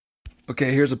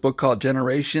Okay, here's a book called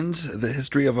Generations, The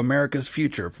History of America's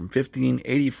Future from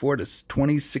 1584 to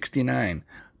 2069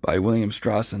 by William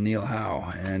Strauss and Neil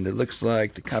Howe. And it looks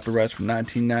like the copyright's from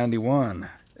 1991.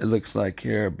 It looks like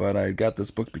here, but I got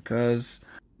this book because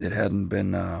it hadn't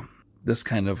been, this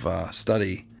kind of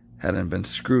study hadn't been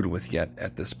screwed with yet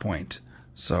at this point.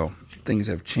 So things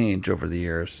have changed over the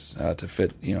years to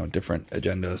fit, different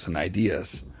agendas and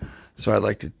ideas. So I'd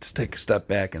like to take a step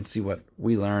back and see what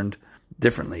we learned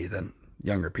differently than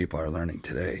younger people are learning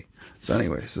today. So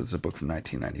anyways, it's a book from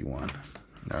 1991.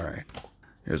 All right,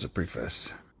 here's a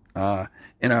preface.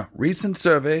 In a recent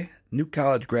survey, new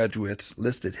college graduates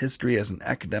listed history as an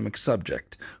academic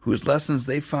subject whose lessons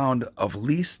they found of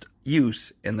least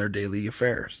use in their daily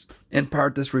affairs. In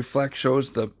part, this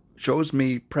shows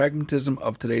me pragmatism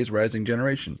of today's rising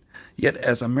generation. Yet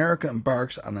as America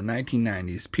embarks on the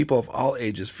 1990s, people of all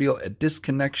ages feel a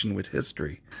disconnection with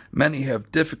history. Many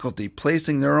have difficulty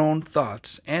placing their own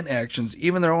thoughts and actions,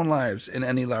 even their own lives, in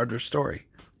any larger story.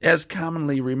 As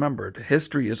commonly remembered,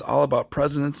 history is all about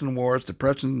presidents and wars,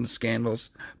 depressions and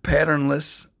scandals,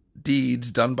 patternless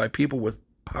deeds done by people with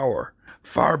power,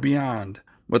 far beyond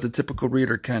what the typical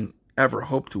reader can ever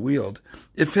hope to wield.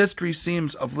 If history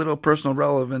seems of little personal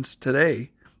relevance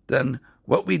today, then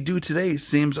what we do today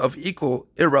seems of equal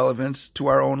irrelevance to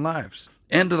our own lives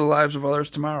and to the lives of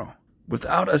others tomorrow.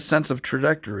 Without a sense of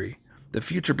trajectory, the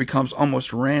future becomes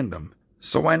almost random.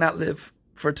 So why not live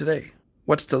for today?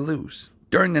 What's to lose?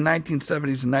 During the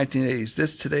 1970s and 1980s,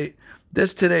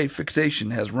 this today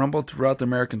fixation has rumbled throughout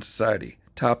American society,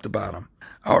 top to bottom.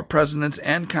 Our presidents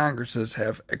and Congresses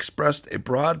have expressed a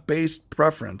broad-based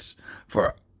preference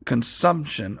for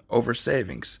consumption over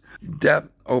savings, debt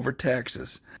over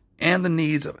taxes, and the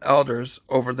needs of elders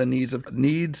over the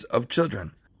needs of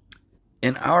children.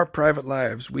 In our private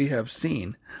lives, we have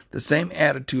seen the same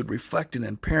attitude reflected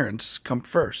in parents come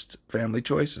first, family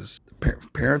choices.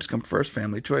 Parents come first,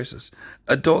 family choices.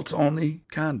 Adults-only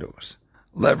condos.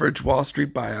 Leverage Wall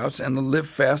Street buyouts, and the live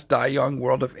fast, die young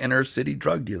world of inner city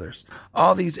drug dealers.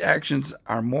 All these actions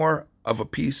are more of a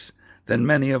piece than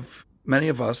many of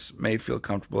us may feel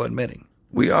comfortable admitting.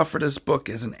 We offer this book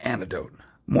as an antidote.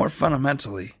 More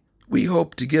fundamentally, we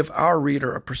hope to give our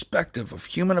reader a perspective of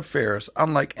human affairs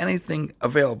unlike anything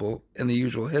available in the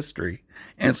usual history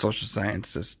and social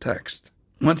sciences text.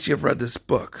 Once you have read this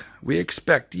book, we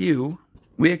expect you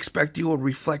will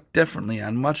reflect differently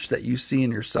on much that you see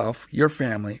in yourself, your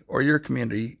family, or your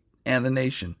community and the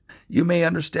nation. You may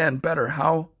understand better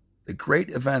how the great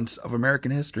events of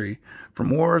American history, from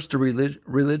wars to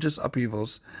religious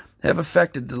upheavals, have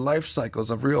affected the life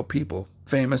cycles of real people,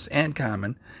 famous and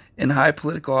common, in high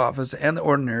political office and the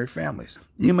ordinary families.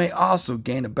 You may also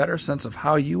gain a better sense of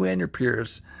how you and your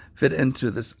peers fit into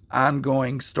this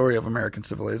ongoing story of American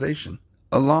civilization,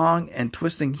 a long and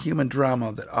twisting human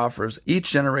drama that offers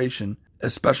each generation a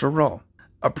special role.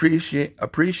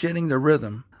 Appreciating the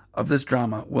rhythm of this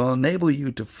drama will enable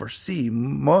you to foresee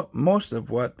most of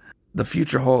what the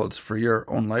future holds for your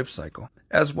own life cycle,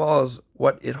 as well as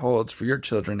what it holds for your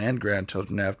children and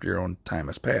grandchildren after your own time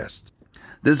has passed.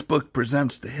 This book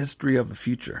presents the history of the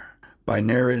future by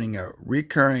narrating a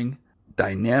recurring,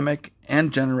 dynamic,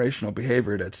 and generational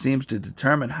behavior that seems to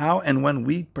determine how and when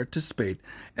we participate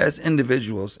as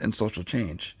individuals in social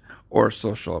change or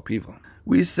social upheaval.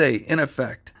 We say, in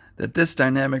effect, that this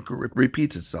dynamic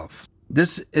repeats itself.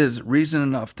 This is reason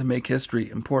enough to make history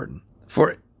important.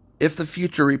 For if the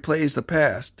future replays the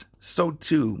past, so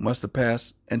too must the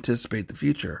past anticipate the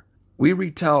future. We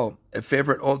retell a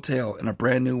favorite old tale in a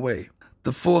brand new way.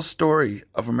 The full story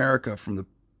of America from the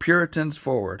Puritans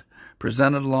forward,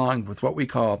 presented along with what we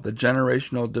call the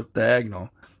generational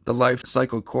diagonal, the life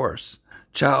cycle course,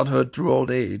 childhood through old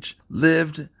age,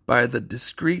 lived by the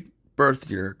discrete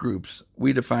birth year groups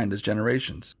we defined as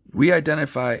generations. We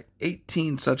identify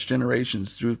 18 such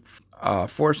generations through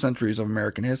 4 centuries of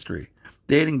American history,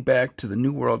 dating back to the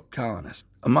New World colonists.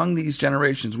 Among these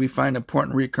generations, we find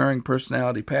important recurring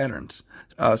personality patterns,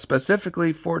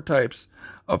 specifically 4 types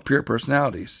of pure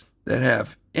personalities that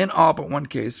have, in all but one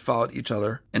case, followed each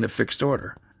other in a fixed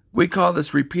order. We call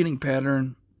this repeating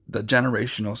pattern the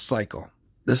generational cycle.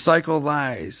 The cycle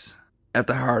lies at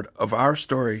the heart of our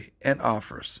story and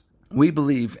offers, we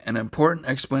believe, an important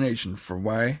explanation for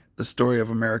why the story of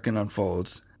America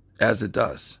unfolds as it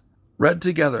does. Read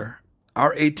together,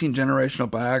 our 18 generational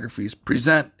biographies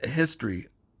present a history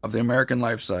of the American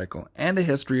life cycle and a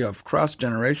history of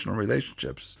cross-generational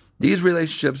relationships. These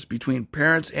relationships between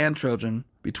parents and children,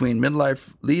 between midlife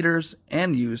leaders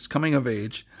and youths coming of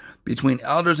age, between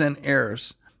elders and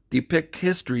heirs, depict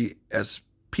history as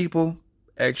people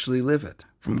actually live it,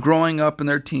 from growing up in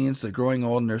their teens to growing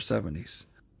old in their 70s.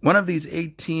 One of these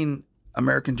 18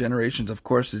 American generations, of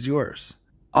course, is yours.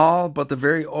 All but the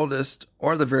very oldest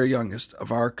or the very youngest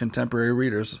of our contemporary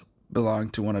readers belong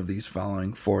to one of these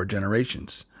following 4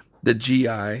 generations. The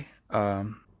GI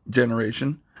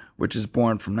generation, which is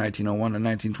born from 1901 to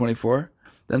 1924.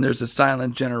 Then there's the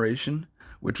silent generation,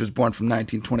 which was born from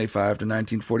 1925 to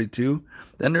 1942.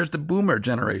 Then there's the boomer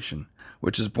generation,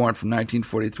 which is born from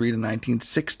 1943 to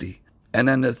 1960. And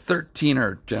then the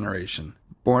 13er generation,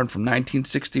 born from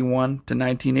 1961 to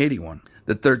 1981.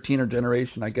 The 13er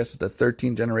generation, I guess, is the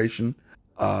 13th generation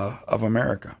of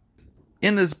America.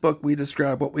 In this book, we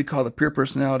describe what we call the pure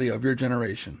personality of your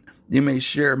generation. You may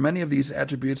share many of these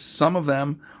attributes, some of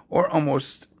them, or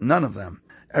almost none of them.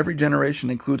 Every generation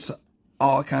includes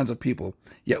all kinds of people.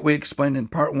 Yet we explained in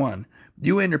part 1,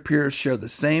 you and your peers share the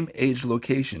same age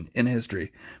location in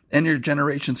history, and your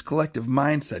generation's collective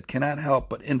mindset cannot help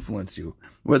but influence you,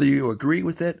 whether you agree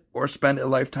with it or spend a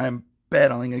lifetime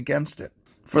battling against it.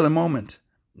 For the moment,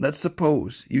 let's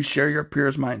suppose you share your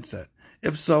peers' mindset.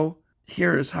 If so,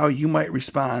 here is how you might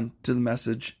respond to the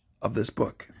message of this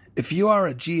book. If you are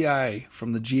a GI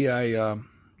from the GI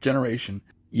generation,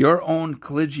 your own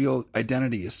collegial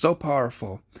identity is so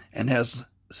powerful and has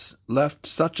left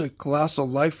such a colossal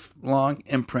lifelong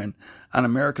imprint on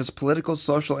America's political,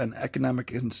 social, and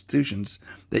economic institutions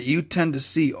that you tend to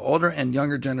see older and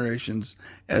younger generations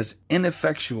as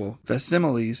ineffectual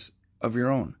facsimiles of your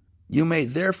own. You may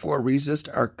therefore resist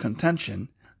our contention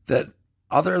that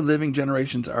other living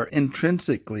generations are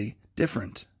intrinsically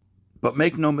different. But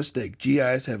make no mistake,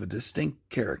 GIs have a distinct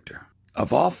character.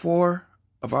 Of all 4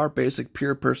 of our basic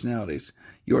pure personalities,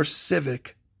 your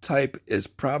civic type is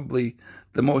probably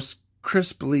the most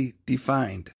crisply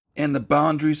defined, and the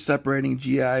boundaries separating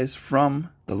GIs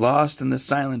from the lost and the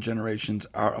silent generations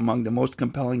are among the most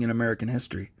compelling in American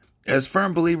history. As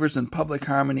firm believers in public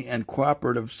harmony and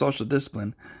cooperative social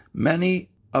discipline, many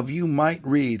of you might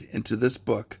read into this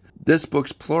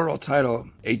book's plural title,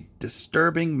 A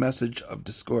Disturbing Message of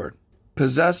Discord.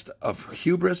 Possessed of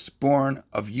hubris, born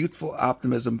of youthful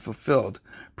optimism fulfilled,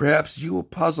 perhaps you will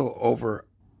puzzle over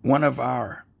one of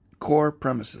our core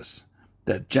premises,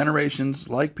 that generations,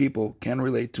 like people, can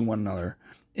relate to one another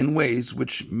in ways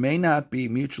which may not be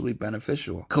mutually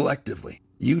beneficial collectively.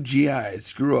 You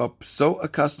GIs grew up so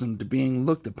accustomed to being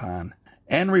looked upon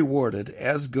and rewarded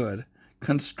as good,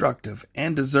 constructive,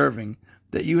 and deserving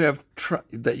that you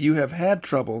have had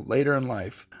trouble later in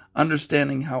life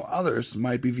understanding how others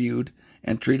might be viewed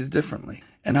and treated differently,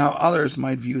 and how others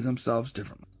might view themselves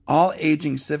differently. All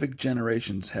aging civic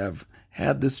generations have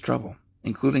had this trouble,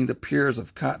 including the peers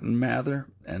of Cotton Mather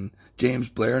and James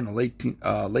Blair in the late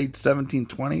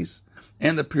 1720s,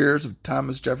 and the peers of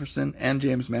Thomas Jefferson and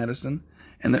James Madison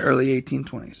in the early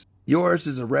 1820s. Yours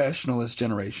is a rationalist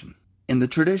generation. In the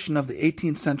tradition of the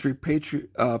 18th century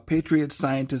patriot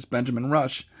scientist Benjamin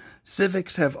Rush,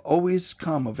 civics have always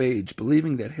come of age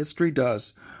believing that history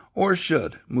does, or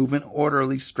should, move in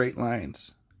orderly straight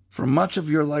lines. For much of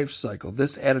your life cycle,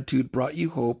 this attitude brought you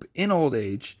hope. In old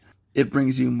age, it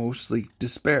brings you mostly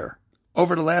despair.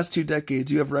 Over the last 2 decades,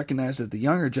 you have recognized that the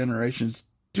younger generations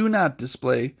do not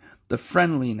display the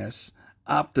friendliness,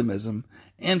 optimism,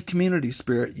 and community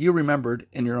spirit you remembered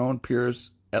in your own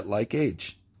peers at like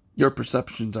age. Your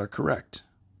perceptions are correct.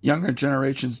 Younger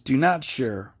generations do not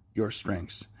share your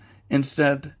strengths.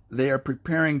 Instead, they are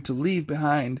preparing to leave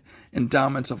behind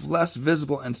endowments of less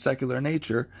visible and secular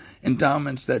nature,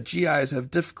 endowments that GIs have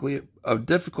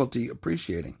difficulty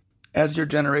appreciating. As your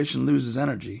generation loses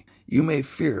energy, you may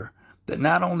fear that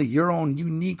not only your own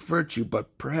unique virtue,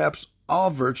 but perhaps all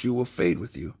virtue will fade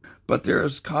with you. But there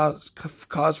is cause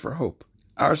for hope.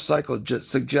 Our cycle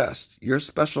suggests your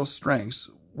special strengths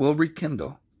will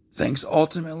rekindle, thanks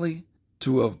ultimately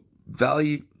to a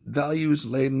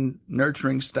values-laden,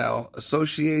 nurturing style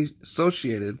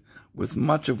associated with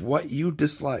much of what you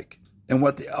dislike, and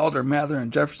what the elder Mather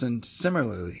and Jefferson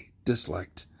similarly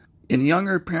disliked, in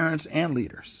younger parents and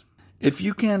leaders. If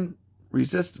you can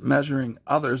resist measuring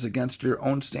others against your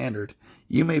own standard,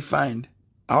 you may find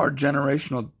our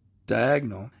generational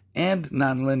diagonal and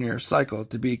nonlinear cycle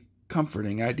to be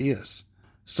comforting ideas.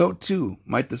 So too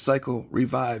might the cycle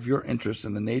revive your interest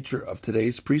in the nature of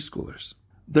today's preschoolers.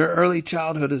 Their early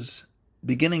childhood is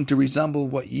beginning to resemble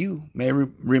what you may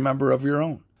remember of your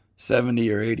own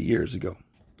 70 or 80 years ago.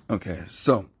 Okay,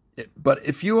 but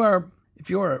if you are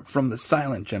from the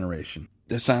silent generation,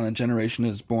 the silent generation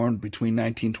is born between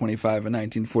 1925 and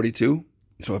 1942.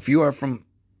 So if you are from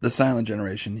the silent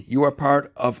generation, you are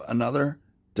part of another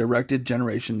directed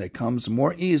generation that comes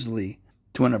more easily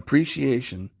to an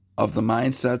appreciation of the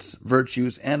mindsets,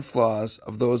 virtues, and flaws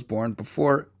of those born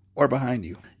before or behind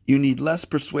you. You need less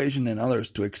persuasion than others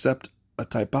to accept a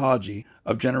typology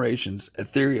of generations, a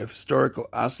theory of historical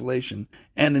oscillation,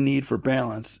 and a need for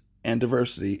balance and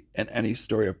diversity in any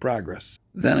story of progress.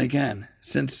 Then again,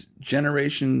 since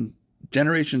generations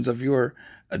of your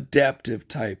adaptive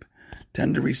type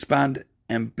tend to respond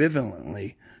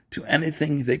ambivalently to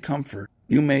anything they comfort,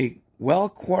 you may well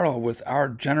quarrel with our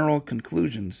general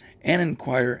conclusions and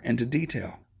inquire into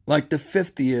detail. Like the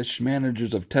 50-ish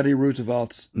managers of Teddy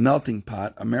Roosevelt's melting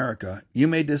pot, America, you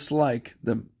may dislike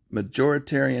the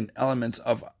majoritarian elements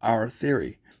of our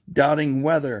theory, doubting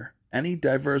whether any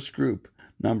diverse group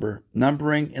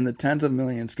numbering in the tens of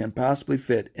millions can possibly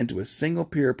fit into a single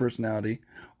peer personality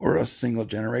or a single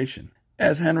generation.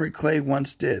 As Henry Clay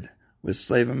once did with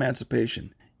slave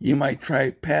emancipation, you might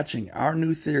try patching our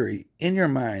new theory in your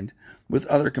mind with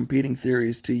other competing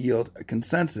theories to yield a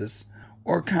consensus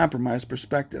or compromise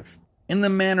perspective. In the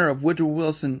manner of Woodrow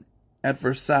Wilson at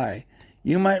Versailles,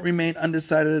 you might remain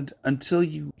undecided until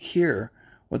you hear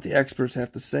what the experts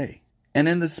have to say. And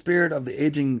in the spirit of the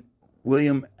aging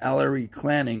William Ellery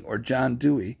Clanning or John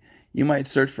Dewey, you might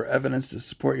search for evidence to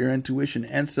support your intuition,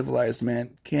 and civilized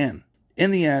man can, in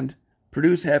the end,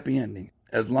 produce happy ending,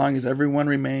 as long as everyone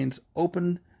remains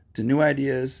open to new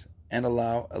ideas and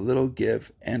allow a little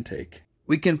give and take.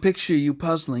 We can picture you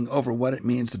puzzling over what it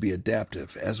means to be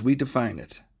adaptive as we define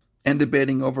it, and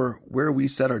debating over where we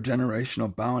set our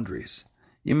generational boundaries.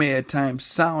 You may at times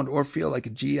sound or feel like a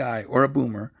GI or a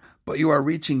boomer, but you are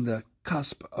reaching the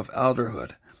cusp of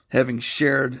elderhood, having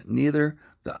shared neither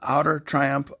the outer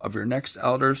triumph of your next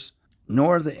elders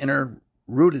nor the inner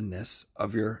rootedness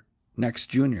of your next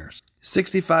juniors.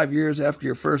 65 years after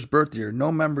your first birth year,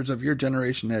 no members of your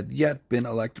generation had yet been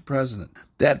elected president.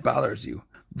 That bothers you,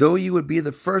 though you would be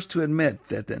the first to admit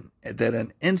that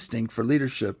an instinct for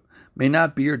leadership may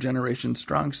not be your generation's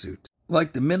strong suit.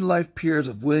 Like the midlife peers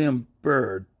of William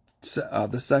Byrd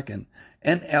II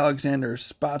and Alexander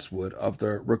Spotswood of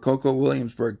the Rococo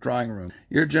Williamsburg drawing room,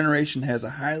 your generation has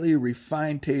a highly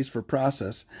refined taste for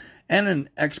process and an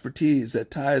expertise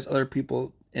that ties other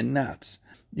people in knots.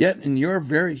 Yet in your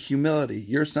very humility,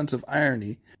 your sense of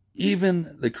irony,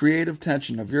 even the creative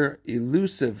tension of your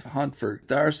elusive hunt for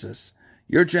catharsis,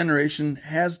 your generation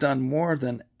has done more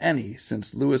than any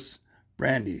since Louis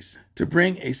Brandeis to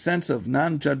bring a sense of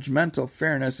non-judgmental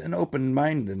fairness and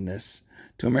open-mindedness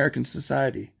to American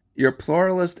society. Your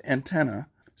pluralist antenna,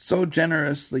 so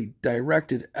generously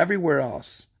directed everywhere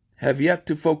else, have yet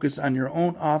to focus on your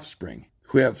own offspring,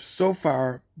 who have so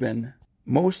far been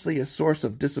mostly a source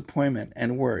of disappointment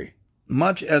and worry,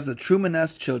 much as the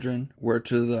Trumanesque children were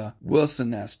to the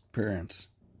Wilsonesque parents.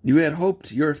 You had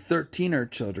hoped your 13er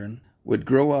children would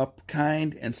grow up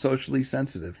kind and socially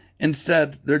sensitive.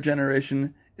 Instead, their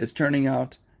generation is turning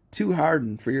out too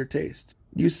hardened for your taste.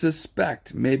 You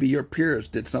suspect maybe your peers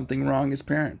did something wrong as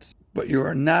parents, but you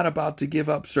are not about to give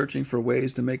up searching for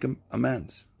ways to make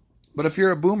amends. But if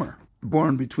you're a boomer,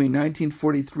 born between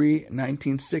 1943 and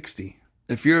 1960,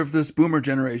 if you're of this boomer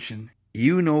generation,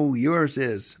 you know yours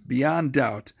is, beyond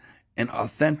doubt, an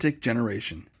authentic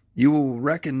generation. You will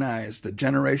recognize the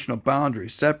generational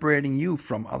boundaries separating you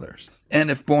from others. And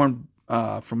if born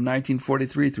from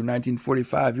 1943 through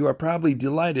 1945, you are probably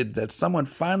delighted that someone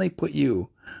finally put you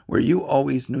where you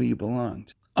always knew you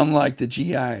belonged. Unlike the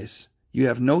GIs, you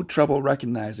have no trouble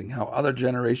recognizing how other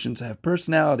generations have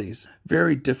personalities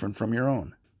very different from your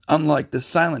own. Unlike the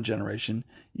silent generation,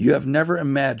 you have never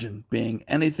imagined being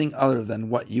anything other than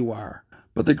what you are.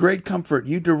 But the great comfort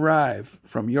you derive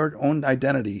from your own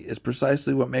identity is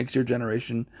precisely what makes your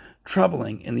generation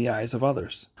troubling in the eyes of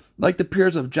others. Like the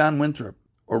peers of John Winthrop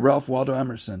or Ralph Waldo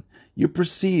Emerson, you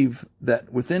perceive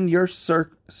that within your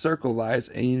circle lies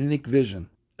a unique vision,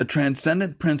 a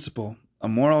transcendent principle, a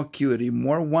moral acuity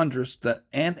more wondrous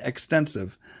and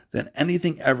extensive than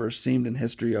anything ever seemed in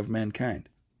history of mankind.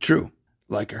 True,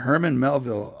 like a Herman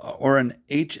Melville or an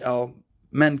H.L.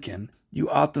 Mencken, you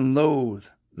often loathe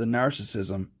the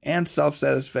narcissism and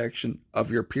self-satisfaction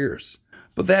of your peers.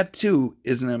 But that, too,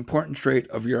 is an important trait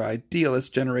of your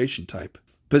idealist generation type,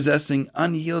 possessing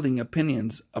unyielding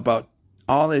opinions about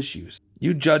all issues.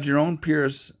 You judge your own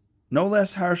peers no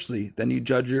less harshly than you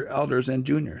judge your elders and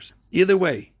juniors. Either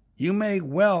way, you may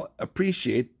well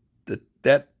appreciate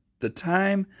that the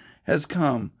time has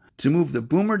come to move the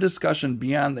boomer discussion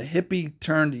beyond the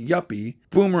hippie-turned-yuppie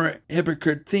boomer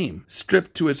hypocrite theme.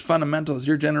 Stripped to its fundamentals,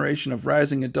 your generation of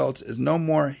rising adults is no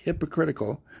more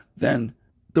hypocritical than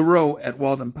Thoreau at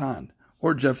Walden Pond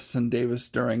or Jefferson Davis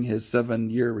during his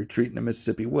 7-year retreat in the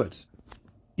Mississippi woods.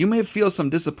 You may feel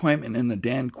some disappointment in the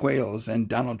Dan Quayles and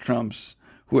Donald Trumps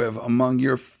who have among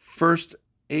your first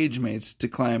age mates to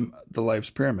climb the life's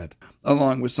pyramid,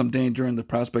 along with some danger in the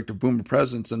prospect of boomer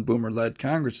presidents and boomer-led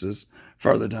Congresses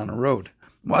farther down the road.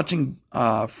 Watching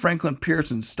Franklin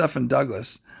Pierce and Stephen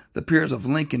Douglas, the peers of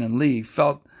Lincoln and Lee,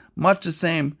 felt much the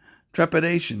same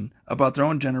trepidation about their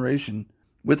own generation,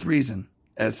 with reason,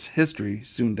 as history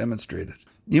soon demonstrated.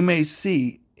 You may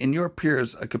see in your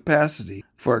peers a capacity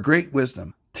for a great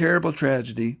wisdom, terrible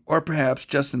tragedy, or perhaps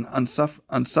just an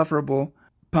unsufferable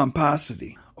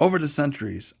pomposity. Over the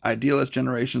centuries, idealist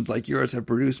generations like yours have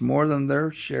produced more than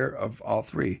their share of all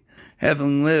three.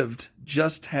 Having lived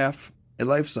just half a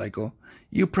life cycle,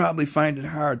 you probably find it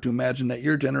hard to imagine that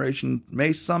your generation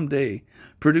may someday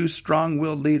produce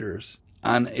strong-willed leaders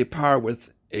on a par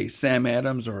with a Sam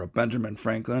Adams or a Benjamin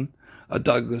Franklin, a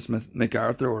Douglas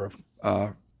MacArthur or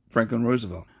a Franklin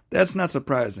Roosevelt. That's not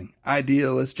surprising.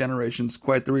 Idealist generations,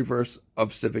 quite the reverse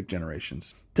of civic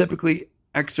generations, typically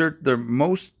exert their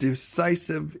most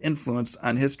decisive influence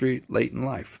on history late in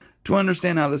life. To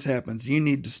understand how this happens, you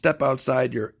need to step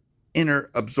outside your inner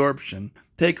absorption,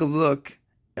 take a look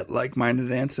at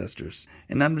like-minded ancestors,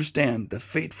 and understand the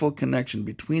fateful connection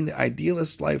between the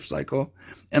idealist life cycle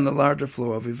and the larger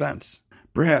flow of events.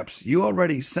 Perhaps you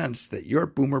already sense that your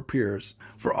boomer peers,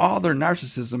 for all their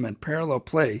narcissism and parallel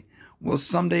play, will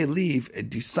someday leave a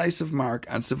decisive mark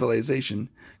on civilization,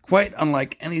 quite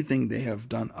unlike anything they have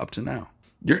done up to now.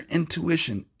 Your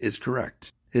intuition is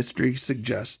correct. History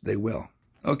suggests they will.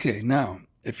 Okay, now,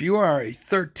 if you are a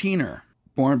 13er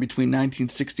born between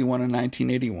 1961 and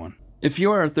 1981, if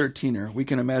you are a 13er, we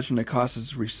can imagine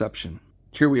Acosta's reception.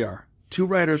 Here we are, two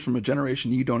writers from a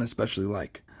generation you don't especially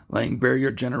like, laying bare your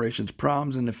generation's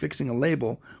problems and affixing a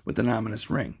label with an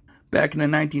ominous ring. Back in the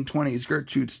 1920s,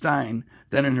 Gertrude Stein,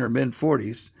 then in her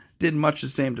mid-40s, did much the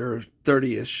same to her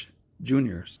 30-ish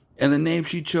juniors. And the name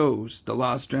she chose, the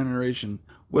Lost Generation,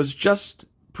 was just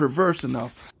perverse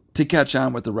enough to catch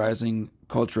on with the rising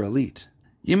culture elite.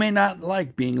 You may not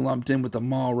like being lumped in with the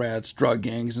mall rats, drug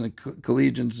gangs, and the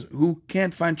collegians who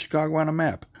can't find Chicago on a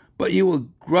map, but you will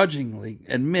grudgingly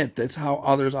admit that's how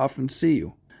others often see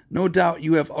you. No doubt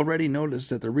you have already noticed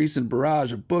that the recent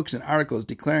barrage of books and articles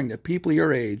declaring that people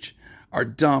your age are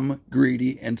dumb,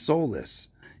 greedy, and soulless.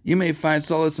 You may find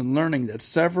solace in learning that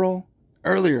several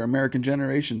earlier American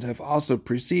generations have also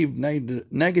perceived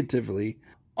negatively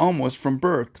almost from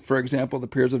birth, for example, the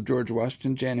peers of George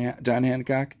Washington, John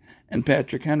Hancock, and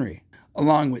Patrick Henry,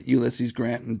 along with Ulysses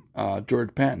Grant and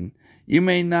George Patton. You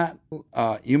might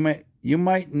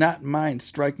not mind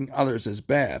striking others as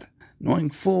bad, knowing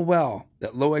full well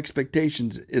that low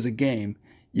expectations is a game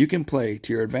you can play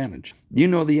to your advantage. You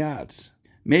know the odds.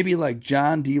 Maybe like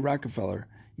John D. Rockefeller,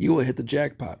 you will hit the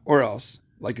jackpot, or else,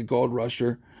 like a Gold Rush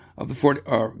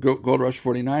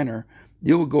 49er,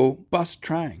 you will go bust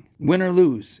trying. Win or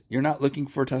lose, you're not looking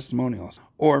for testimonials,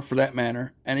 or for that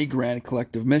matter, any grand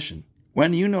collective mission.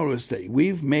 When you notice that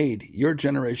we've made your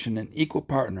generation an equal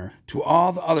partner to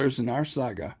all the others in our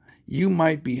saga, you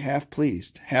might be half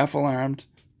pleased, half alarmed.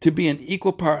 To be an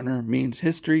equal partner means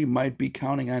history might be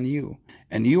counting on you,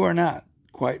 and you are not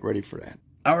quite ready for that.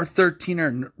 Our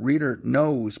 13er reader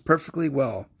knows perfectly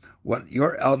well what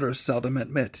your elders seldom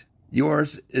admit.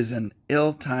 Yours is an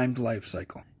ill-timed life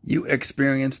cycle. You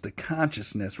experienced the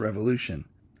consciousness revolution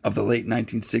of the late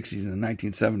 1960s and the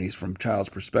 1970s from child's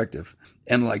perspective,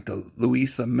 and like the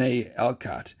Louisa May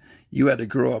Alcott, you had to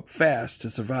grow up fast to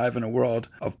survive in a world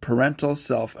of parental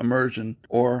self-immersion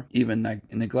or even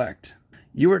neglect.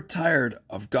 You were tired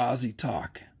of gauzy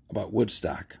talk about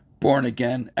Woodstock,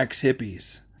 born-again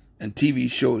ex-hippies, and TV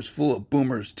shows full of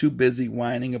boomers too busy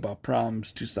whining about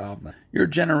problems to solve them. Your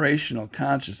generational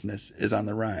consciousness is on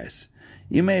the rise.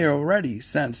 You may already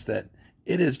sense that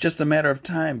it is just a matter of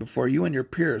time before you and your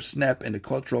peers snap into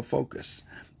cultural focus,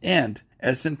 and,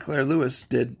 as Sinclair Lewis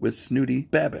did with Snooty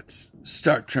Babbitts,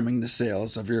 start trimming the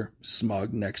sails of your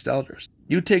smug next elders.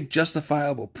 You take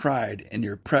justifiable pride in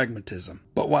your pragmatism,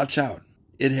 but watch out.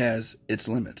 It has its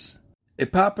limits. A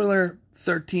popular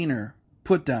 13er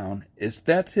put down is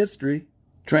 "that's history,"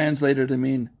 translated to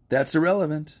mean "that's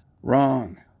irrelevant."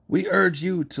 Wrong. We urge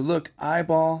you to look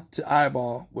eyeball to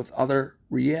eyeball with other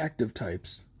reactive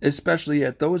types, especially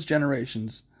at those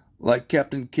generations like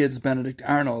Captain Kidd's Benedict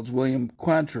Arnold's, William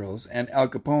Quantrill's, and Al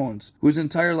Capone's, whose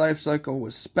entire life cycle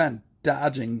was spent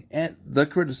dodging the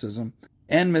criticism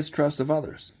and mistrust of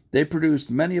others. They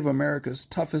produced many of America's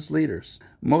toughest leaders,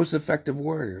 most effective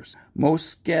warriors, most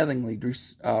scathingly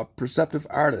perceptive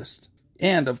artists,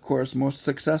 and, of course, most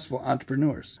successful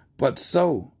entrepreneurs. But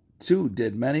so, too,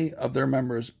 did many of their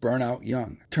members burn out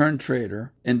young, turn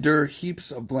traitor, endure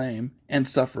heaps of blame, and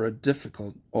suffer a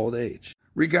difficult old age.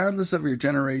 Regardless of your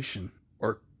generation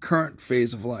or current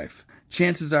phase of life.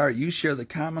 Chances are you share the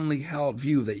commonly held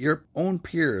view that your own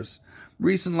peers'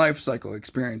 recent life cycle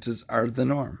experiences are the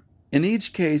norm. In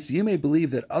each case, you may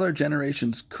believe that other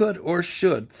generations could or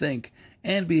should think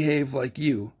and behave like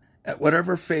you at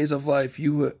whatever phase of life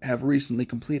you have recently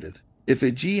completed. If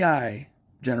a GI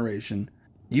generation,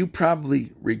 you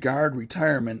probably regard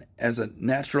retirement as a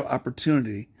natural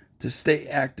opportunity to stay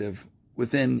active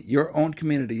within your own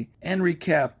community and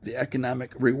recap the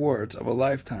economic rewards of a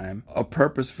lifetime of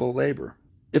purposeful labor.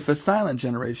 If a silent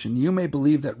generation, you may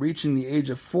believe that reaching the age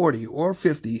of 40 or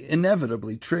 50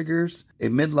 inevitably triggers a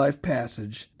midlife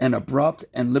passage, an abrupt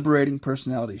and liberating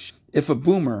personality shift.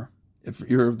 If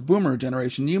you're a boomer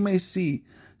generation, you may see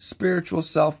spiritual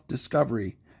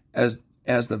self-discovery as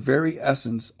the very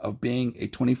essence of being a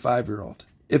 25-year-old.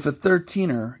 If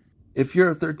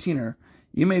you're a 13er,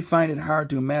 you may find it hard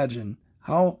to imagine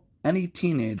how any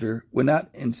teenager would not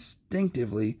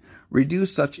instinctively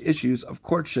reduce such issues of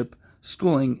courtship,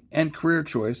 schooling, and career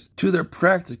choice to their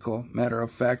practical,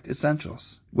 matter-of-fact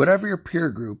essentials. Whatever your peer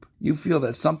group, you feel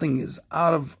that something is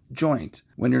out of joint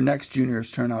when your next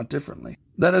juniors turn out differently.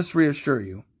 Let us reassure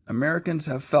you, Americans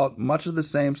have felt much of the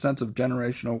same sense of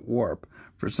generational warp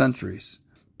for centuries.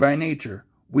 By nature,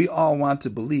 we all want to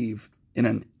believe in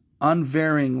an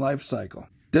unvarying life cycle.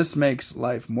 This makes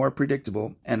life more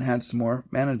predictable and hence more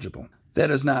manageable. That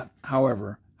is not,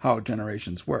 however, how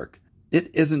generations work.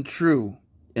 It isn't true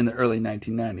in the early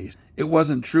 1990s. It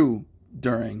wasn't true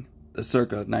during the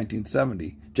circa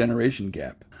 1970 generation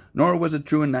gap. Nor was it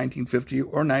true in 1950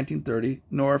 or 1930,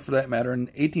 nor for that matter in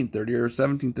 1830 or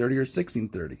 1730 or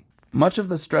 1630. Much of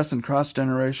the stress in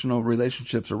cross-generational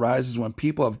relationships arises when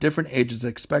people of different ages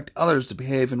expect others to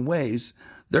behave in ways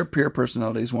their peer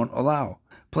personalities won't allow.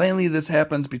 Plainly, this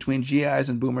happens between GIs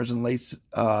and boomers in the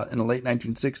late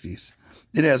 1960s.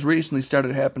 It has recently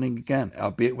started happening again,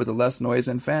 albeit with less noise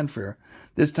and fanfare,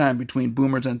 this time between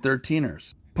boomers and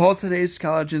 13ers. Poll today's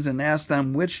collegians and ask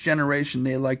them which generation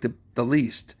they like the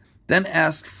least. Then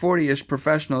ask 40-ish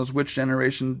professionals which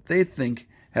generation they think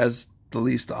has the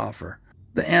least to offer.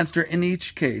 The answer in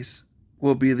each case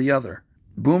will be the other.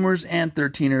 Boomers and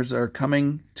 13ers are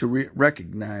coming to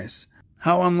recognize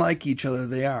how unlike each other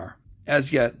they are.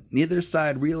 As yet, neither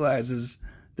side realizes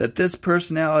that this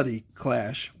personality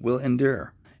clash will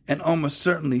endure and almost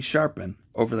certainly sharpen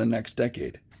over the next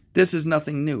decade. This is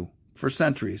nothing new. For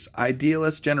centuries,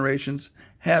 idealist generations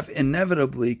have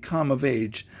inevitably come of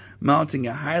age, mounting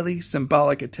a highly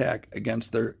symbolic attack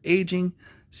against their aging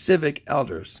civic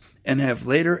elders, and have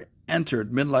later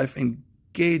entered midlife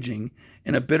engaging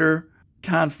in a bitter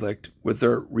conflict with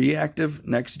their reactive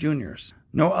next juniors.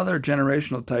 No other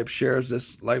generational type shares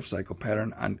this life cycle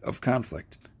pattern of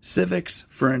conflict. Civics,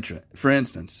 for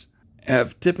instance,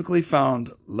 have typically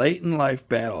found late-in-life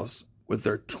battles with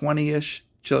their 20-ish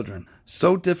children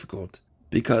so difficult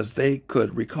because they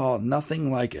could recall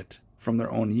nothing like it from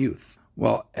their own youth,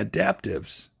 while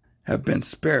adaptives have been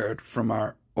spared from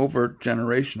our overt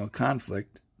generational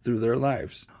conflict through their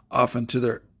lives, often to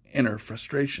their inner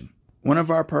frustration. One of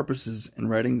our purposes in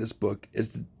writing this book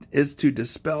is to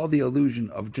dispel the illusion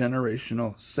of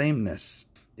generational sameness.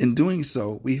 In doing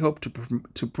so, we hope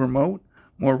to promote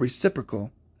more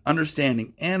reciprocal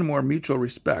understanding and more mutual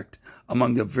respect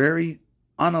among the very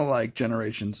unalike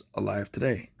generations alive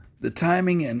today. The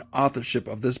timing and authorship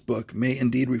of this book may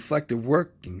indeed reflect the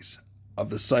workings of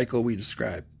the cycle we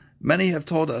describe. Many have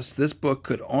told us this book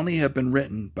could only have been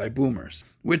written by boomers,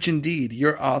 which indeed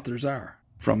your authors are,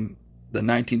 from the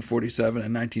 1947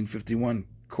 and 1951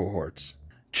 cohorts.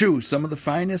 True, some of the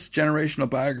finest generational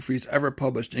biographies ever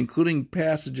published, including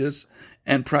passages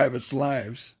and private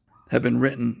lives, have been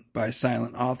written by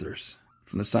silent authors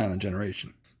from the silent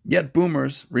generation. Yet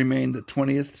boomers remain the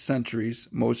 20th century's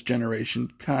most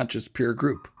generation-conscious peer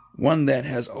group, one that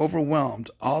has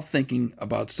overwhelmed all thinking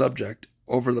about subject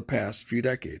over the past few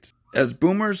decades. As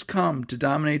boomers come to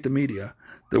dominate the media,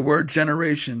 the word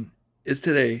generation is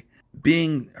today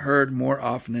being heard more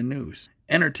often in news,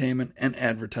 entertainment, and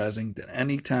advertising than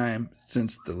any time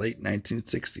since the late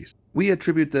 1960s. We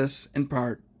attribute this, in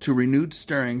part, to renewed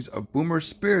stirrings of boomer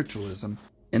spiritualism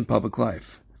in public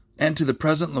life, and to the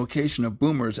present location of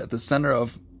boomers at the center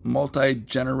of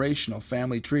multi-generational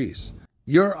family trees.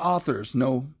 Your authors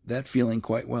know that feeling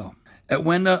quite well. At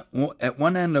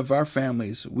one end of our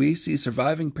families, we see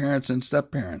surviving parents and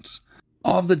step-parents.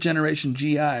 All of the Generation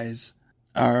GIs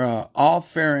are all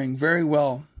faring very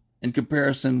well in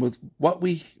comparison with what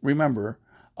we remember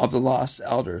of the lost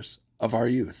elders of our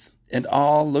youth, and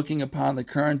all looking upon the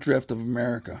current drift of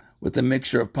America with a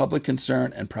mixture of public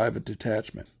concern and private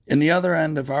detachment. In the other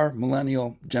end of our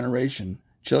millennial generation,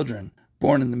 children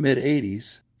born in the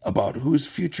mid-'80s about whose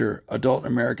future adult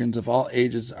Americans of all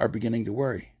ages are beginning to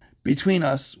worry. Between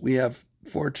us, we have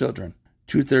 4 children,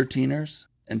 2 13ers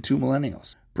and 2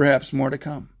 millennials, perhaps more to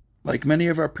come. Like many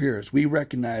of our peers, we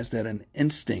recognize that an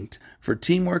instinct for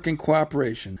teamwork and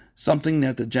cooperation, something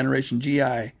that the Generation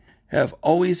GI have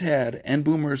always had and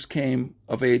boomers came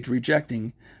of age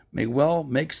rejecting, may well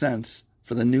make sense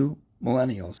for the new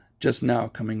millennials just now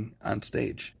coming on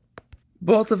stage.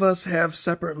 Both of us have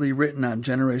separately written on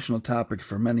generational topics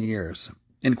for many years.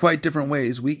 In quite different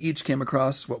ways, we each came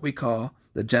across what we call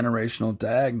the generational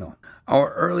diagonal.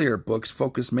 Our earlier books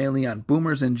focused mainly on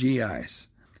boomers and GIs,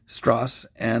 Strauss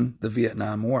and the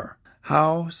Vietnam War,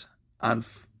 Howe's on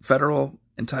federal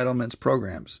entitlements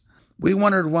programs. We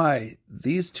wondered why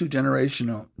these two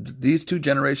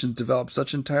generations developed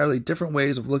such entirely different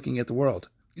ways of looking at the world.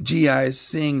 GIs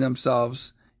seeing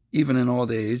themselves, even in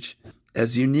old age,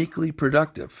 as uniquely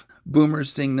productive.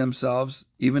 Boomers seeing themselves,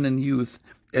 even in youth,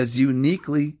 as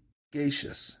uniquely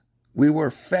sagacious. We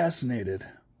were fascinated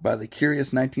by the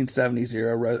curious 1970s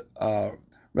era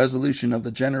resolution of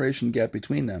the generation gap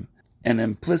between them, an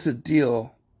implicit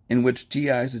deal in which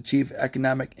GIs achieved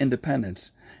economic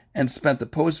independence and spent the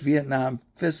post-Vietnam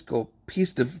fiscal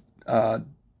peace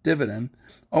dividend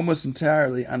almost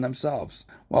entirely on themselves,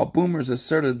 while boomers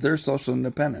asserted their social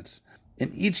independence.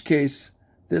 In each case,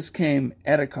 this came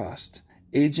at a cost.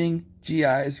 Aging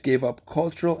GIs gave up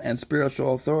cultural and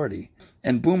spiritual authority,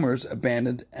 and boomers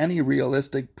abandoned any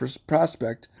realistic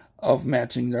prospect of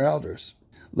matching their elders'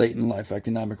 late-in-life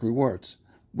economic rewards.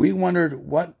 We wondered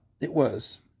what it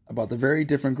was about the very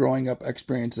different growing-up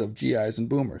experiences of GIs and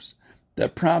boomers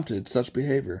that prompted such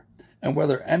behavior, and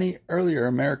whether any earlier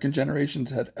American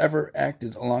generations had ever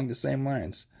acted along the same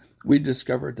lines. We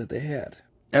discovered that they had.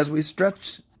 As we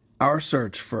stretched our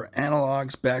search for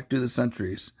analogs back through the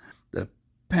centuries, the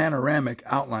panoramic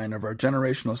outline of our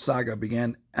generational saga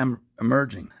began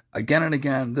emerging. Again and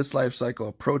again, this life cycle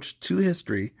approach to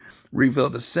history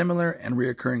revealed a similar and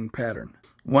reoccurring pattern,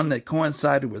 one that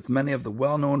coincided with many of the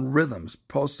well-known rhythms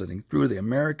pulsating through the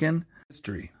American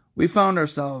history. We found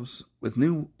ourselves with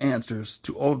new answers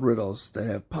to old riddles that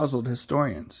have puzzled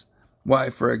historians. Why,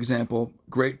 for example,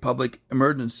 great public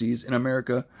emergencies in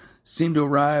America seem to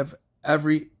arrive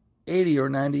every 80 or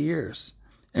 90 years,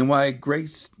 and why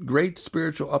great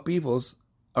spiritual upheavals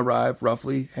arrive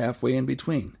roughly halfway in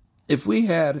between. If we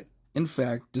had, in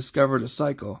fact, discovered a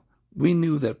cycle, we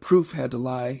knew that proof had to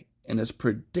lie in its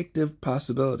predictive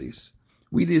possibilities.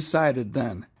 We decided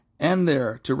then and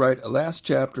there to write a last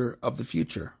chapter of the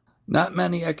future. Not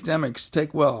many academics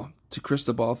take well to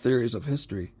crystal ball theories of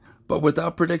history, but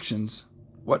without predictions,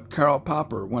 what Karl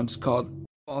Popper once called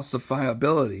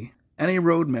falsifiability, any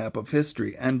roadmap of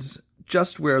history ends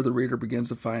just where the reader begins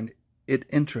to find it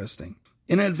interesting.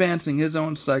 In advancing his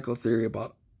own cycle theory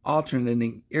about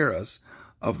alternating eras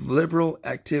of liberal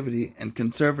activity and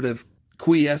conservative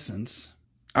quiescence,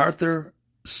 Arthur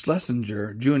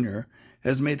Schlesinger Jr.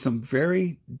 has made some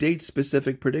very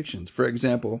date-specific predictions. For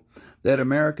example, that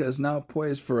America is now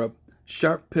poised for a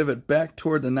sharp pivot back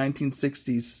toward the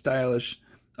 1960s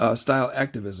style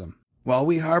activism. While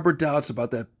we harbor doubts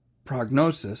about that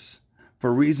prognosis,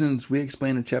 for reasons we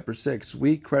explain in Chapter 6,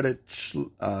 we credit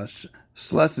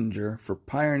Schlesinger for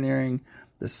pioneering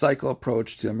the cycle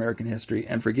approach to American history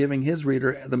and for giving his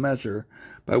reader the measure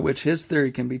by which his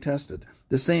theory can be tested.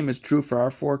 The same is true for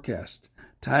our forecast.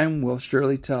 Time will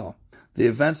surely tell. The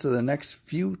events of the next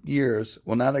few years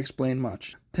will not explain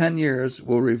much. 10 years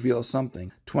will reveal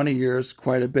something, 20 years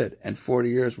quite a bit, and 40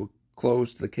 years will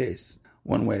close the case,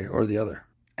 one way or the other.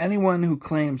 Anyone who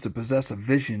claims to possess a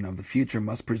vision of the future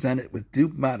must present it with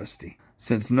due modesty,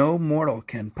 since no mortal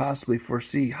can possibly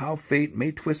foresee how fate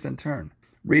may twist and turn.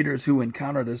 Readers who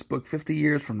encounter this book 50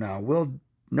 years from now will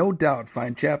no doubt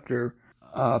find Chapter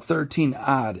 13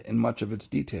 odd in much of its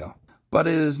detail. But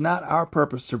it is not our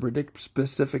purpose to predict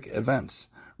specific events.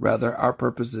 Rather, our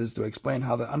purpose is to explain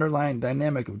how the underlying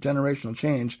dynamic of generational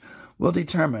change will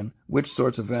determine which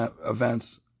sorts of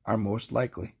events are most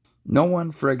likely. No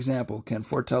one, for example, can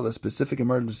foretell the specific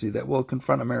emergency that will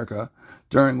confront America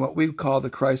during what we call the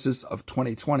crisis of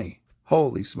 2020.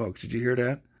 Holy smokes, did you hear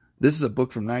that? This is a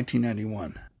book from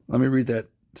 1991. Let me read that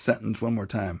sentence one more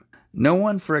time. No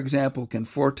one, for example, can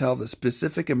foretell the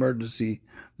specific emergency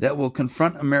that will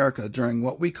confront America during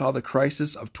what we call the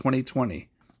crisis of 2020,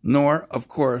 nor, of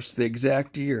course, the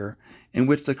exact year in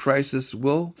which the crisis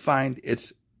will find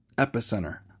its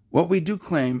epicenter. What we do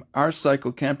claim our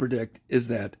cycle can predict is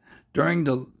that during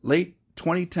the late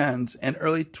 2010s and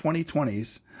early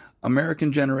 2020s,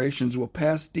 American generations will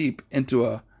pass deep into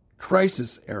a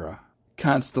crisis era,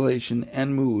 constellation,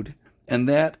 and mood, and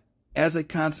that, as a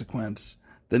consequence,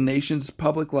 the nation's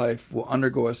public life will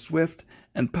undergo a swift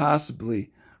and possibly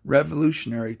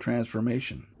revolutionary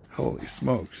transformation. Holy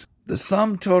smokes. The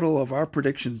sum total of our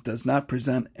predictions does not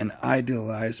present an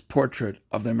idealized portrait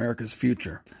of America's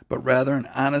future, but rather an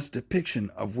honest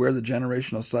depiction of where the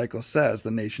generational cycle says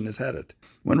the nation is headed.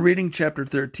 When reading Chapter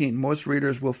 13, most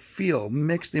readers will feel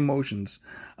mixed emotions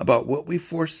about what we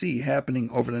foresee happening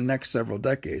over the next several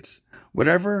decades.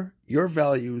 Whatever your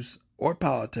values or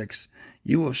politics,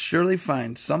 you will surely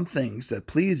find some things that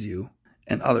please you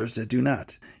and others that do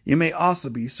not. You may also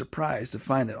be surprised to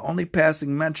find that only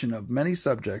passing mention of many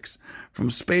subjects,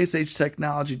 from space-age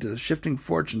technology to the shifting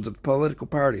fortunes of political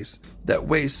parties, that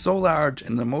weigh so large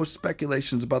in the most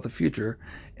speculations about the future.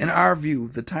 In our view,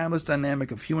 the timeless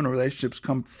dynamic of human relationships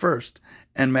come first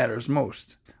and matters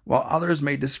most, while others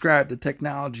may describe the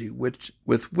technology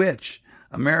with which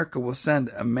America will send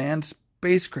a manned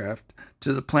spacecraft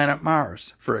to the planet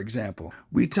Mars, for example.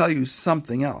 We tell you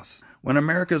something else. When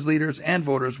America's leaders and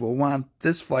voters will want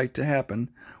this flight to happen,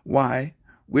 why,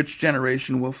 which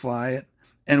generation will fly it,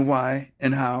 and why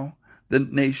and how the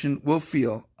nation will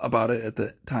feel about it at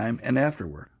the time and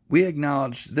afterward. We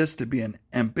acknowledge this to be an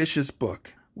ambitious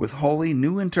book with wholly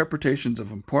new interpretations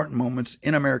of important moments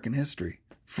in American history.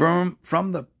 From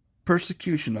the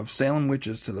persecution of Salem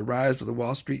witches to the rise of the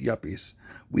Wall Street yuppies,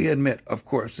 we admit, of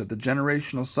course, that the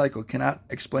generational cycle cannot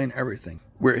explain everything.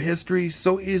 Where history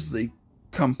so easily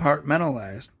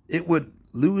compartmentalized, it would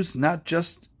lose not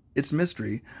just its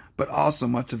mystery, but also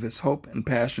much of its hope and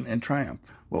passion and triumph.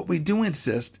 What we do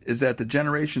insist is that the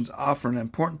generations offer an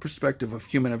important perspective of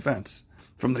human events,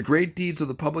 from the great deeds of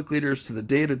the public leaders to the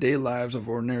day-to-day lives of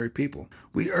ordinary people.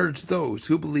 We urge those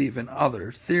who believe in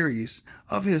other theories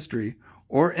of history,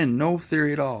 or in no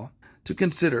theory at all, to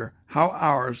consider how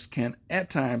ours can at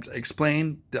times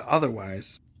explain the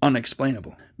otherwise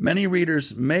unexplainable. Many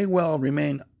readers may well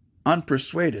remain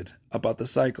unpersuaded about the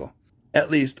cycle, at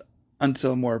least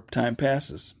until more time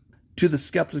passes. To the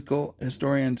skeptical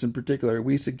historians in particular,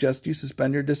 we suggest you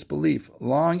suspend your disbelief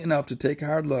long enough to take a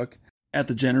hard look at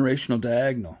the generational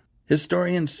diagonal.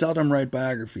 Historians seldom write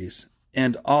biographies,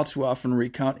 and all too often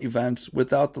recount events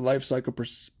without the life cycle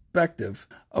perspective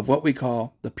of what we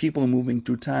call the people moving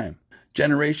through time.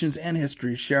 Generations and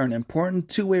history share an important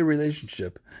two-way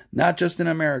relationship, not just in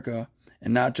America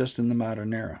and not just in the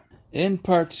modern era. In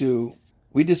Part 2,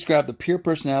 we describe the pure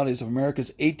personalities of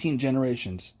America's 18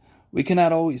 generations. We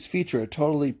cannot always feature a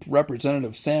totally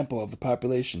representative sample of the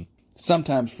population.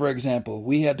 Sometimes, for example,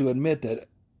 we had to admit that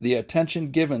the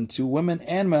attention given to women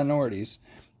and minorities,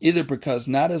 either because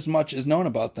not as much is known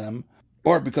about them,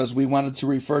 or because we wanted to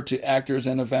refer to actors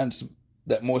and events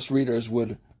that most readers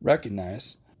would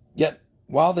recognize. Yet,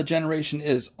 while the generation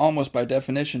is, almost by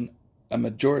definition, a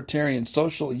majoritarian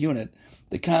social unit,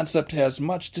 the concept has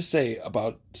much to say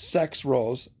about sex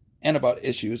roles and about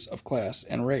issues of class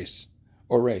and race,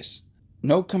 or race.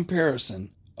 No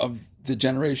comparison of the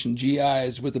generation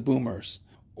GIs with the boomers,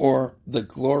 or the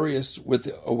glorious with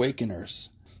the awakeners,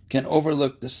 can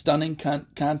overlook the stunning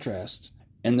contrast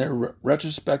in their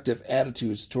retrospective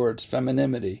attitudes towards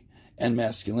femininity and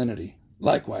masculinity.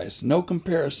 Likewise, no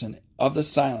comparison of the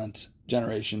silent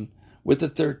generation with the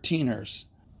 13ers,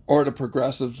 or the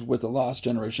progressives with the lost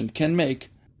generation, can make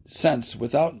sense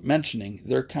without mentioning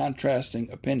their contrasting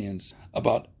opinions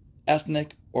about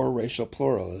ethnic or racial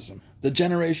pluralism. The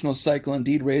generational cycle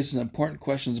indeed raises important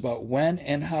questions about when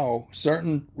and how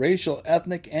certain racial,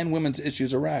 ethnic, and women's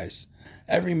issues arise.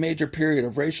 Every major period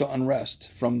of racial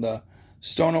unrest, from the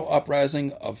Stono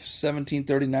Uprising of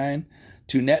 1739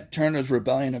 to Nat Turner's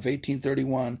Rebellion of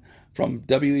 1831, from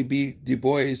W.E.B. Du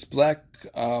Bois' Black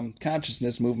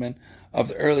Consciousness movement of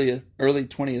the early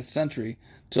 20th century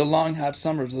to the long hot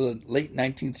summers of the late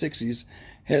 1960s,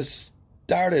 has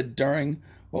started during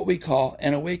what we call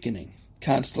an awakening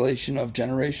constellation of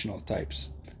generational types.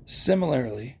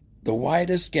 Similarly, the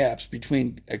widest gaps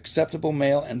between acceptable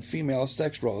male and female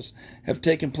sex roles have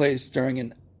taken place during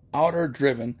an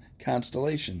outer-driven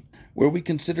constellation, where we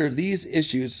consider these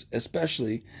issues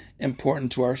especially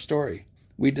important to our story.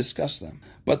 We discuss them.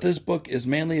 But this book is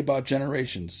mainly about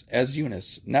generations as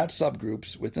units, not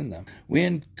subgroups within them. We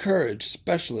encourage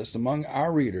specialists among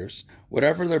our readers,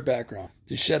 whatever their background,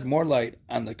 to shed more light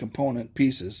on the component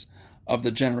pieces of the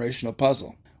generational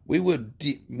puzzle. We would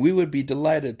be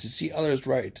delighted to see others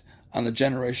write on the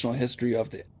generational history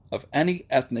of any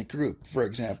ethnic group, for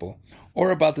example,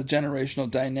 or about the generational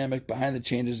dynamic behind the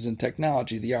changes in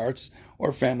technology, the arts,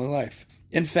 or family life.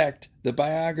 In fact, the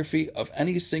biography of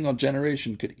any single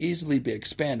generation could easily be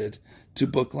expanded to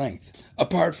book length.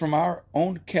 Apart from our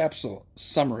own capsule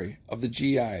summary of the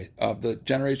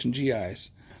generation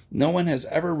GIs, no one has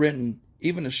ever written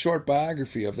even a short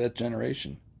biography of that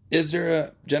generation. Is there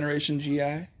a Generation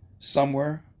GI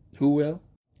somewhere? Who will?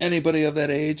 Anybody of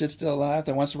that age that's still alive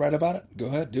that wants to write about it? Go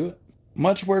ahead, do it.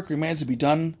 Much work remains to be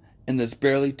done in this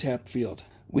barely tapped field.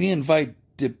 We invite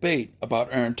debate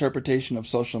about our interpretation of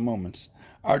social moments,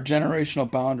 our generational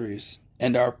boundaries,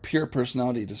 and our pure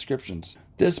personality descriptions.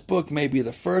 This book may be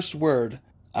the first word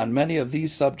on many of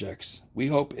these subjects. We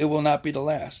hope it will not be the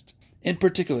last. In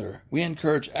particular, we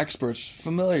encourage experts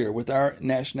familiar with our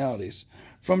nationalities,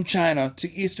 from China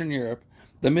to Eastern Europe,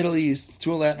 the Middle East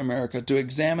to Latin America, to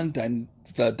examine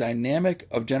the dynamic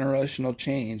of generational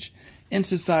change in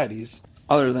societies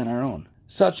other than our own.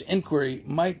 Such inquiry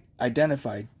might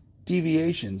identify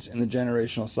deviations in the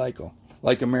generational cycle,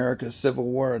 like America's Civil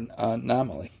War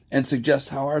anomaly, and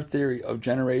suggest how our theory of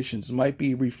generations might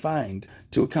be refined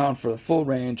to account for the full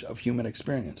range of human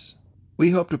experience.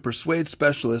 We hope to persuade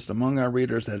specialists among our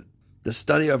readers that the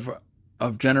study of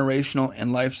generational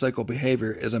and life cycle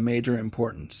behavior is of major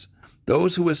importance.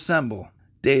 Those who assemble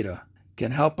data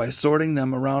can help by sorting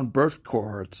them around birth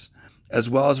cohorts as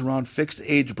well as around fixed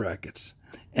age brackets,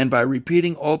 and by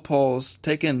repeating old polls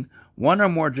taken one or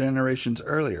more generations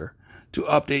earlier to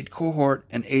update cohort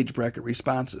and age bracket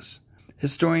responses.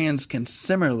 Historians can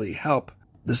similarly help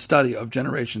the study of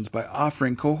generations by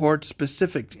offering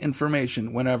cohort-specific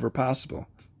information whenever possible.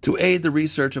 To aid the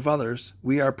research of others,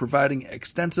 we are providing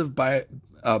extensive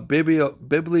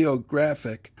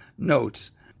bibliographic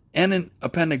notes and in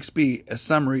Appendix B a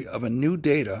summary of a new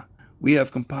data we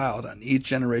have compiled on each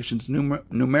generation's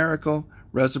numerical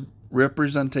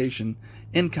representation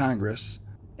in Congress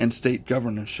and state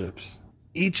governorships.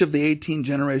 Each of the 18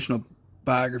 generational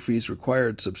biographies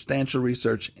required substantial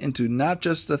research into not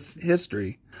just the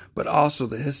history, but also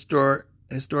the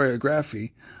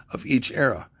historiography of each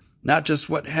era. Not just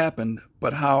what happened,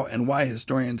 but how and why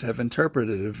historians have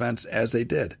interpreted events as they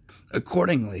did.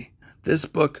 Accordingly, this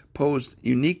book posed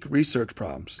unique research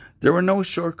problems. There were no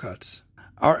shortcuts.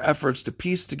 Our efforts to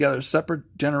piece together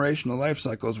separate generational life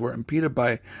cycles were impeded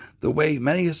by the way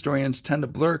many historians tend to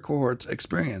blur cohorts'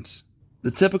 experience.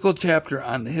 The typical chapter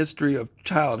on the history of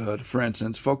childhood, for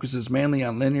instance, focuses mainly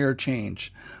on linear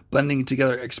change, blending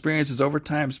together experiences over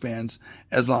time spans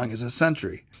as long as a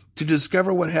century. To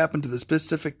discover what happened to the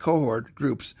specific cohort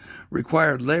groups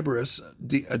required laborious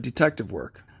detective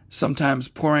work, sometimes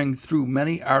poring through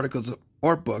many articles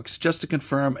or books just to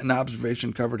confirm an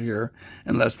observation covered here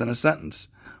in less than a sentence.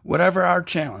 Whatever our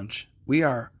challenge, we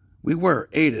were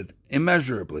aided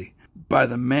immeasurably by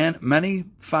the many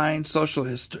fine social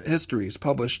histories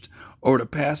published over the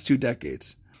past 2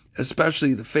 decades,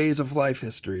 especially the phase of life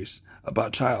histories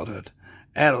about childhood,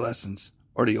 adolescence,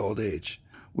 or the old age.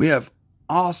 We have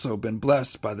also been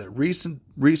blessed by the recent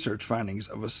research findings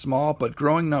of a small but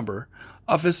growing number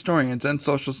of historians and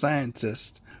social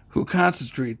scientists who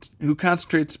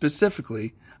concentrate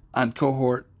specifically on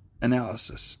cohort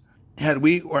analysis. Had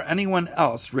we or anyone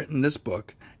else written this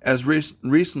book as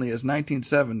recently as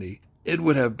 1970, it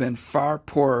would have been far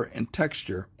poorer in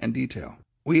texture and detail.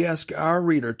 We ask our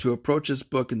reader to approach this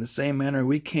book in the same manner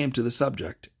we came to the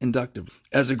subject, inductively,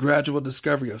 as a gradual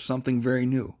discovery of something very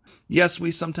new. Yes,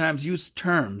 we sometimes use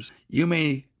terms you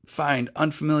may find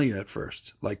unfamiliar at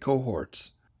first, like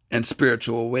cohorts and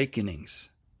spiritual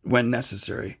awakenings, when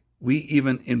necessary. We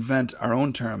even invent our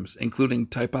own terms, including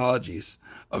typologies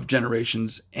of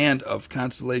generations and of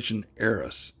constellation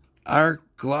eras. Our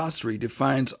glossary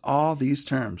defines all these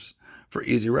terms for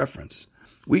easy reference.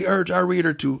 We urge our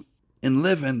reader to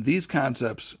enliven these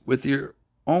concepts with your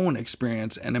own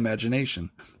experience and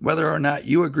imagination. Whether or not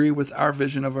you agree with our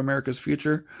vision of America's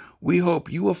future, we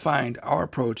hope you will find our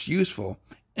approach useful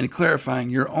in clarifying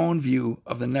your own view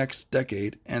of the next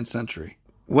decade and century.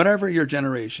 Whatever your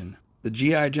generation, the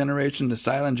GI generation, the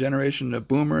silent generation, the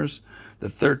boomers, the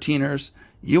 13ers,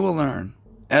 you will learn,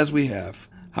 as we have,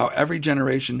 how every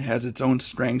generation has its own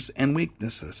strengths and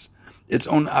weaknesses, its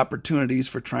own opportunities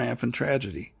for triumph and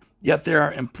tragedy. Yet there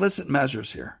are implicit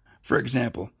measures here, for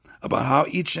example, about how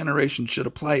each generation should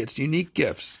apply its unique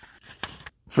gifts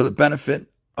for the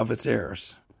benefit of its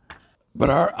heirs.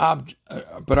 But our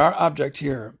object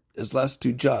here is less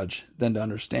to judge than to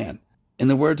understand. In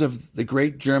the words of the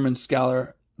great German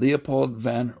scholar Leopold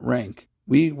van Rank,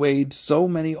 we weighed so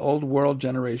many old world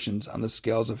generations on the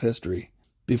scales of history.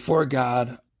 Before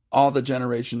God, all the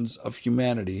generations of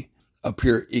humanity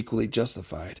appear equally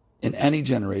justified. In any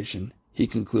generation, he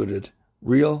concluded,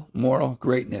 real moral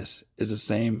greatness is the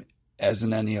same as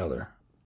in any other.